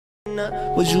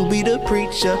Would you be the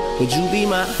preacher? Would you be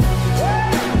my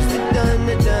dun?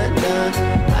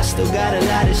 I still got a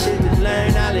lot of shit to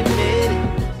learn, I'll admit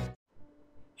it.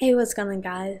 Hey, what's going on,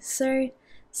 guys? So,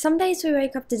 some days we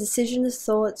wake up to decisions,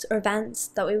 thoughts, or events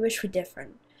that we wish were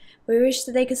different. We wish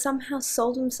that they could somehow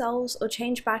solve themselves or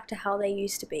change back to how they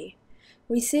used to be.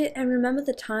 We sit and remember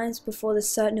the times before this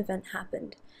certain event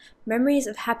happened. Memories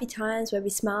of happy times where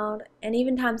we smiled, and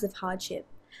even times of hardship.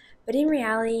 But in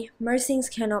reality, most things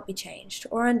cannot be changed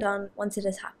or undone once it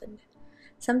has happened.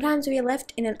 Sometimes we are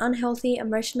left in an unhealthy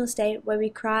emotional state where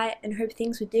we cry and hope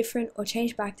things were different or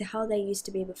change back to how they used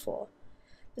to be before.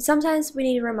 But sometimes we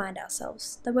need to remind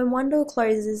ourselves that when one door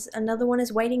closes, another one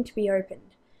is waiting to be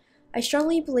opened. I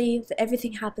strongly believe that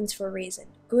everything happens for a reason,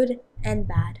 good and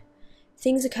bad.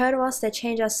 Things occur to us that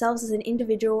change ourselves as an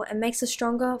individual and makes us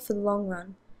stronger for the long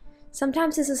run.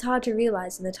 Sometimes this is hard to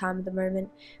realize in the time of the moment.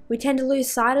 We tend to lose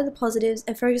sight of the positives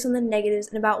and focus on the negatives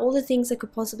and about all the things that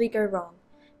could possibly go wrong.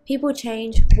 People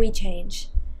change, we change.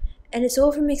 And it's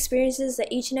all from experiences that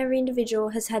each and every individual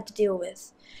has had to deal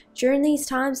with. During these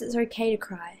times, it's okay to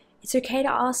cry. It's okay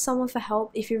to ask someone for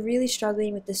help if you're really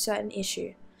struggling with a certain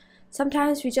issue.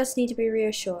 Sometimes we just need to be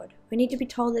reassured. We need to be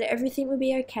told that everything will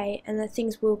be okay and that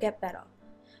things will get better.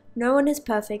 No one is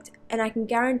perfect, and I can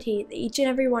guarantee that each and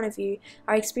every one of you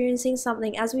are experiencing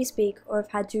something as we speak or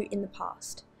have had to in the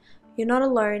past. You're not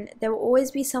alone. There will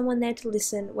always be someone there to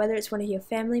listen, whether it's one of your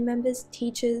family members,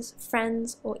 teachers,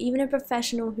 friends, or even a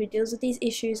professional who deals with these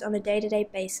issues on a day-to-day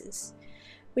basis.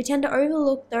 We tend to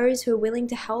overlook those who are willing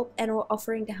to help and are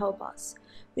offering to help us.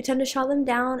 We tend to shut them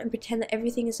down and pretend that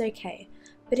everything is okay.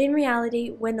 But in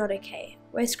reality, we're not okay.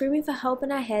 We're screaming for help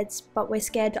in our heads, but we're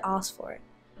scared to ask for it.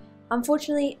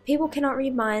 Unfortunately, people cannot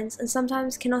read minds and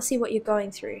sometimes cannot see what you're going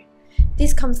through.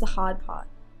 This comes the hard part.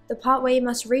 The part where you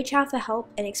must reach out for help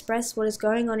and express what is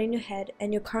going on in your head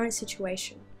and your current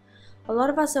situation. A lot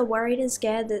of us are worried and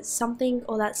scared that something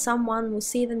or that someone will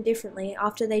see them differently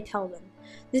after they tell them.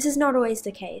 This is not always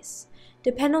the case.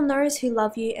 Depend on those who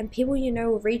love you and people you know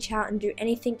will reach out and do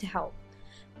anything to help.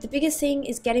 The biggest thing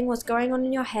is getting what's going on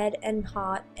in your head and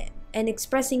heart and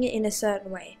expressing it in a certain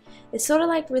way. It's sort of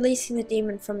like releasing the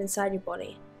demon from inside your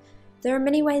body. There are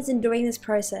many ways in doing this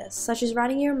process, such as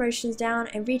writing your emotions down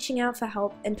and reaching out for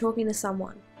help and talking to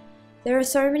someone. There are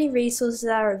so many resources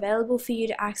that are available for you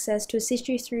to access to assist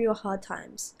you through your hard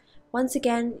times. Once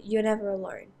again, you're never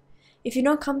alone. If you're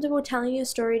not comfortable telling your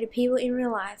story to people in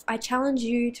real life, I challenge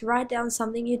you to write down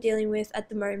something you're dealing with at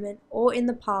the moment or in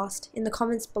the past in the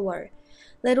comments below.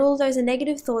 Let all those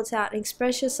negative thoughts out and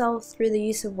express yourself through the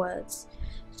use of words.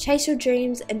 Chase your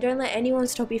dreams and don't let anyone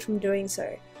stop you from doing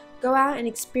so. Go out and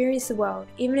experience the world,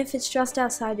 even if it's just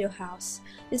outside your house.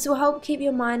 This will help keep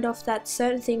your mind off that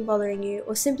certain thing bothering you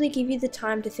or simply give you the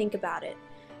time to think about it.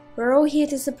 We're all here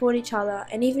to support each other,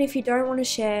 and even if you don't want to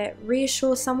share,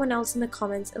 reassure someone else in the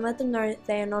comments and let them know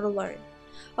they are not alone.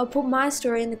 I'll put my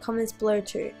story in the comments below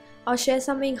too. I'll share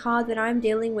something hard that I'm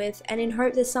dealing with and in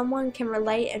hope that someone can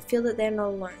relate and feel that they're not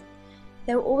alone.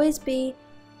 There will always be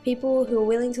people who are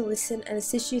willing to listen and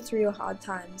assist you through your hard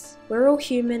times. We're all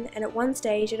human, and at one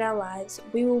stage in our lives,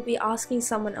 we will be asking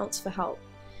someone else for help.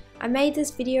 I made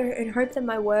this video in hope that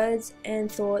my words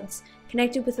and thoughts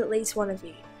connected with at least one of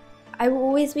you. I will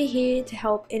always be here to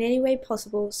help in any way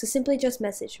possible, so simply just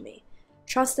message me.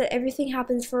 Trust that everything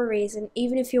happens for a reason,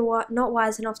 even if you're not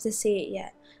wise enough to see it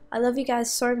yet. I love you guys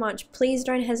so much. Please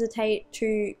don't hesitate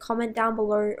to comment down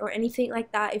below or anything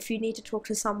like that if you need to talk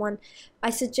to someone. I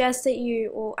suggest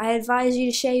that I advise you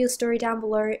to share your story down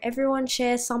below. Everyone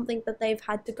shares something that they've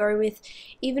had to go with,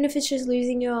 even if it's just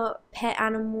losing your pet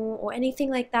animal or anything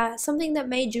like that, something that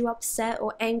made you upset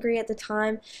or angry at the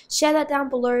time. Share that down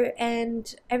below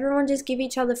and everyone just give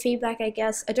each other feedback, I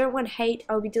guess. I don't want hate.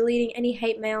 I'll be deleting any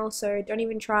hate mail, so don't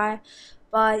even try.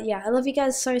 But yeah, I love you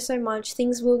guys so much.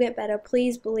 Things will get better.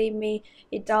 Please believe me,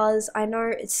 it does. I know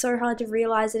it's so hard to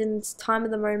realize it in this time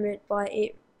of the moment, but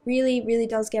it really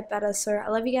does get better. So I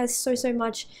love you guys so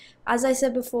much. As I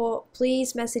said before,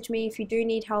 please message me if you do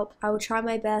need help. I will try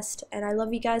my best, and I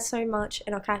love you guys so much,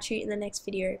 and I'll catch you in the next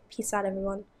video. Peace out,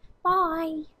 everyone.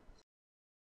 Bye.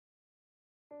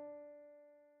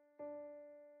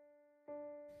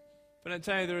 But I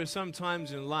tell you, there are some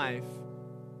times in life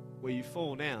where you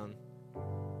fall down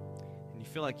and you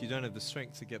feel like you don't have the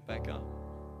strength to get back up.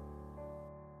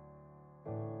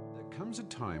 There comes a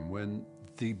time when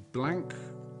the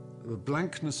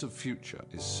blankness of future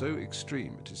is so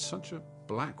extreme, it is such a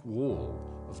black wall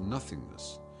of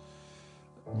nothingness,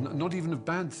 not even of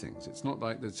bad things. It's not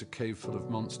like there's a cave full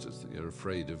of monsters that you're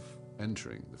afraid of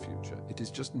entering the future. It is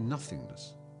just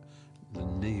nothingness. Le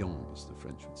néant, as the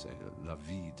French would say, la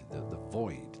vide, the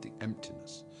void, the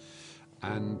emptiness.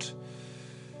 And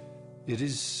it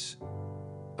is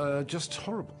just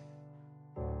horrible.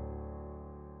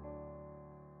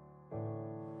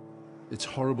 It's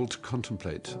horrible to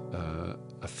contemplate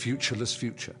a futureless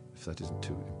future, if that isn't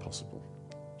too impossible.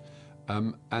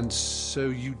 And so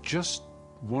you just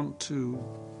want to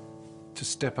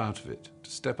step out of it,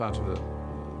 to step out of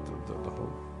the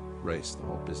whole race, the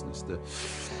whole business.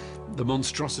 The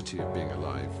monstrosity of being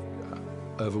alive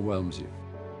overwhelms you.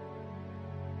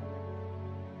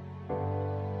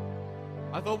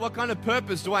 I thought, what kind of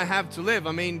purpose do I have to live?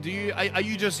 I mean, are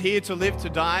you just here to live to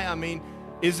die? I mean,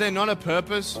 is there not a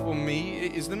purpose for me?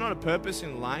 Is there not a purpose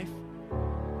in life?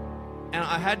 And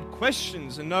I had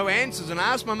questions and no answers. And I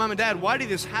asked my mum and dad, why did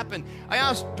this happen? I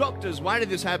asked doctors, why did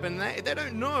this happen? And they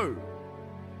don't know.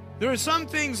 There are some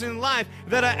things in life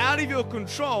that are out of your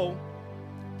control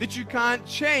that you can't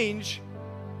change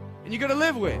and you got to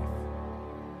live with.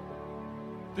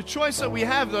 The choice that we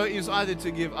have, though, is either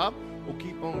to give up or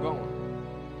keep on going.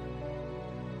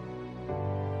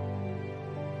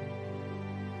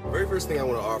 The very first thing I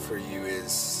want to offer you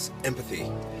is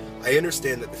empathy. I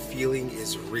understand that the feeling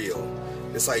is real.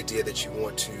 This idea that you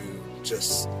want to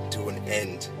just do an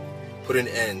end, put an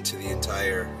end to the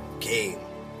entire game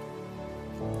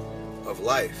of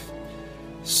life.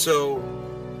 So,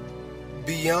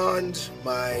 beyond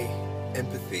my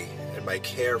empathy and my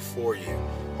care for you,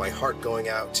 my heart going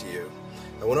out to you,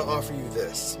 I want to offer you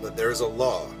this, that there is a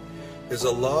law. There's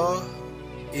a law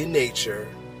in nature,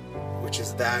 which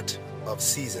is that of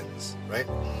seasons, right?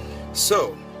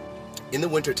 So, in the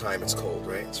wintertime, it's cold,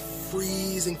 right? It's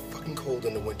freezing fucking cold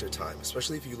in the wintertime,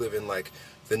 especially if you live in, like,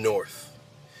 the north.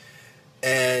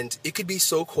 And it could be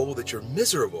so cold that you're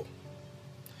miserable.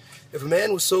 If a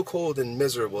man was so cold and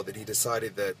miserable that he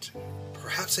decided that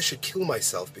perhaps I should kill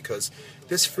myself because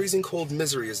this freezing cold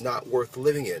misery is not worth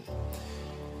living in,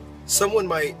 someone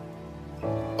might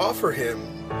offer him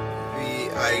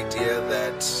the idea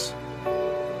that,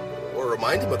 or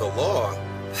remind him of the law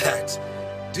that,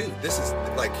 dude, this is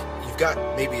like, you've got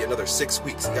maybe another 6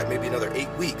 weeks, you got maybe another 8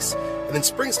 weeks, and then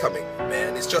spring's coming,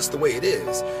 man. It's just the way it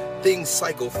is. Things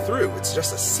cycle through. It's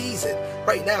just a season.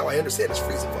 Right now, I understand it's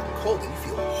freezing fucking cold, and you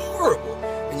feel horrible,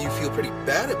 and you feel pretty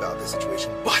bad about the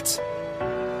situation, but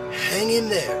hang in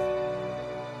there.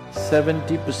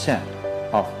 70%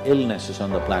 of illnesses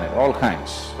on the planet, all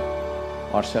kinds,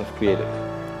 are self-created.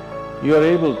 You are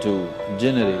able to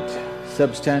generate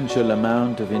substantial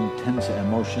amount of intense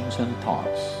emotions and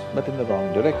thoughts, but in the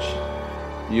wrong direction.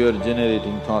 You are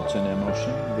generating thoughts and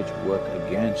emotions which work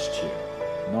against you,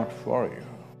 not for you.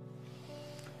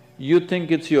 You think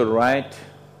it's your right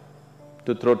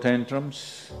to throw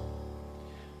tantrums.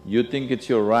 You think it's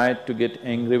your right to get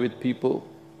angry with people.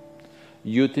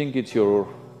 You think it's your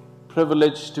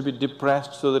privilege to be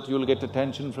depressed so that you'll get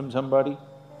attention from somebody.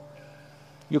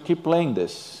 You keep playing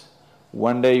this.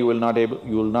 One day you will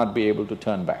not be able to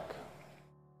turn back.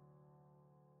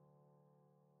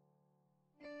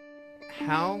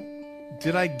 How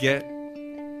did I get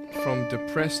from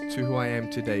depressed to who I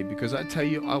am today? Because I tell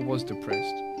you, I was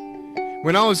depressed.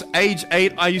 When I was age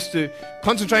 8, I used to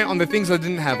concentrate on the things I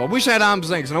didn't have. I wish I had arms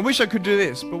and legs, and I wish I could do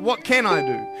this, but what can I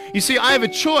do? You see, I have a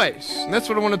choice, and that's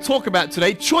what I want to talk about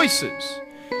today, choices.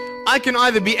 I can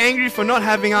either be angry for not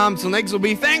having arms and legs or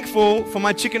be thankful for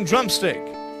my chicken drumstick.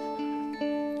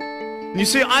 You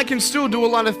see, I can still do a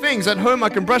lot of things. At home, I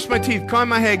can brush my teeth, comb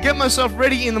my hair, get myself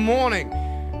ready in the morning.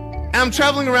 And I'm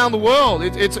traveling around the world.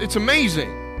 It's amazing.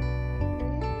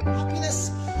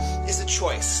 Happiness is a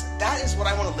choice. That is what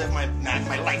I want to live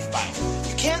my life by.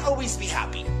 You can't always be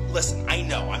happy. Listen, I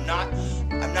know, I'm not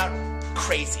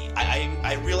crazy.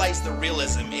 I realize the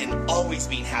realism in always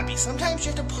being happy. Sometimes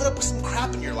you have to put up with some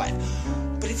crap in your life.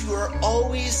 But if you are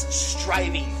always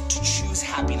striving to choose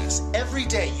happiness, every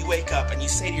day you wake up and you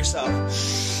say to yourself,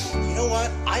 you know what,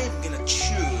 I am going to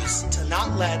choose to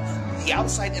not let the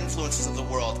outside influences of the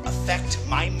world affect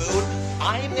my mood.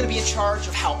 I am going to be in charge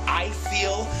of how I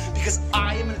feel because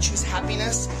I am going to choose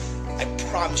happiness. I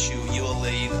promise you, you will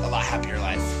lead a lot happier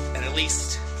life. And at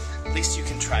least you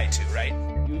can try to, right?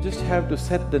 You just have to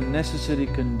set the necessary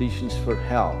conditions for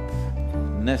health,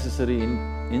 necessary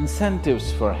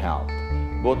incentives for health,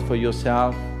 both for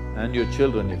yourself and your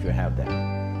children if you have them.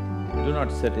 Do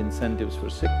not set incentives for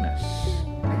sickness.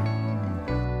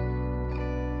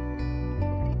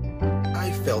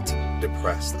 I felt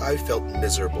depressed, I felt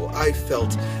miserable, I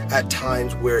felt at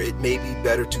times where it may be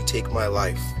better to take my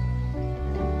life.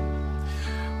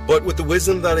 But with the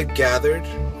wisdom that I've gathered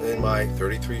in my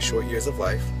 33 short years of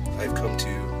life, I've come to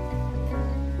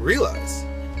realize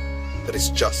that it's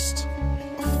just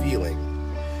a feeling.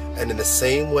 And in the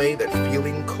same way that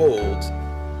feeling cold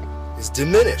is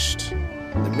diminished.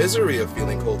 The misery of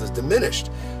feeling cold is diminished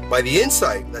by the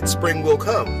insight that spring will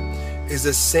come. Is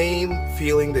the same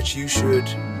feeling that you should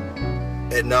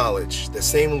acknowledge, the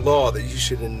same law that you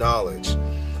should acknowledge,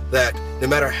 that no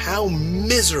matter how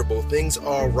miserable things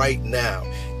are right now,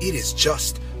 it is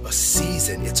just a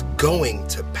season. It's going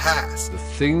to pass. The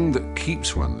thing that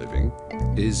keeps one living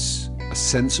is a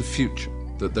sense of future,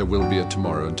 that there will be a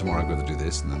tomorrow, and tomorrow I've got to do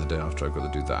this, and then the day after I've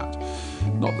got to do that.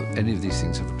 Not that any of these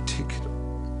things have a particular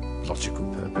logical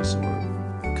purpose or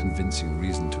a convincing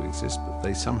reason to exist, but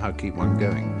they somehow keep one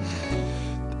going.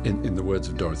 In the words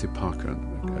of Dorothy Parker,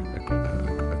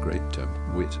 a great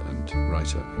wit and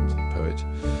writer and poet,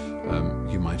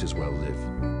 you might as well live.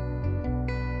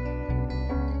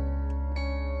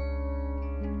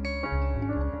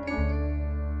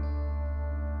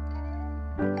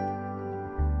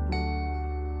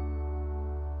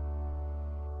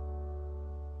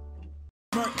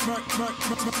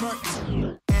 Mark.